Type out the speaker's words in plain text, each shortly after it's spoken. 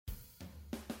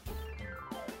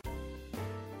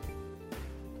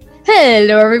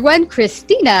Hello everyone,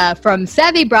 Christina from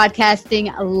Savvy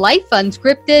Broadcasting Life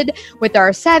Unscripted with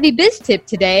our Savvy Biz tip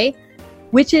today,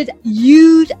 which is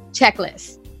use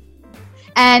checklists.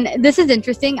 And this is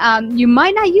interesting. You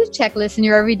might not use checklists in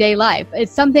your everyday life.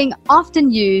 It's something often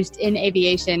used in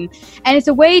aviation, and it's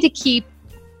a way to keep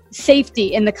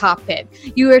safety in the cockpit.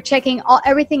 You are checking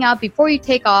everything out before you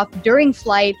take off, during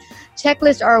flight.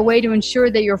 Checklists are a way to ensure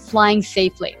that you're flying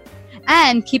safely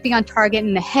and keeping on target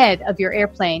and ahead of your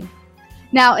airplane.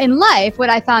 Now, in life, what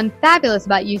I found fabulous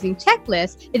about using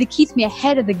checklists is it keeps me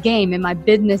ahead of the game in my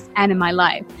business and in my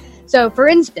life. So, for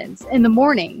instance, in the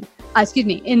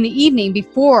evening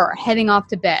before heading off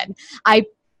to bed, I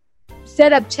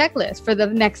set up checklists for the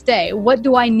next day. What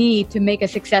do I need to make a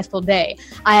successful day?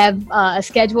 I have a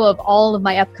schedule of all of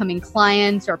my upcoming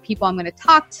clients or people I'm going to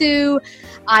talk to.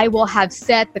 I will have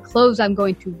set the clothes I'm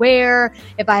going to wear.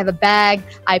 If I have a bag,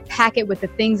 I pack it with the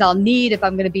things I'll need. If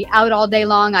I'm going to be out all day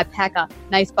long, I pack a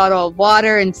nice bottle of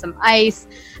water and some ice.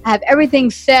 I have everything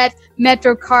set,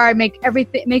 Metro card, make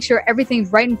sure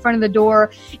everything's right in front of the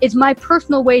door. It's my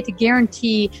personal way to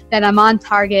guarantee that I'm on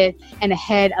target and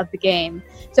ahead of the game.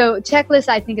 So checklist,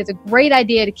 I think, is a great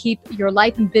idea to keep your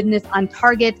life and business on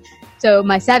target. So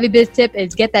my Savvy Biz tip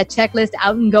is get that checklist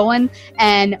out and going,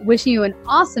 and wishing you an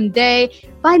awesome day.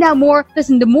 Find out more,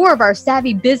 listen to more of our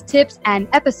Savvy Biz tips and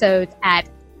episodes at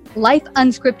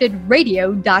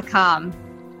lifeunscriptedradio.com.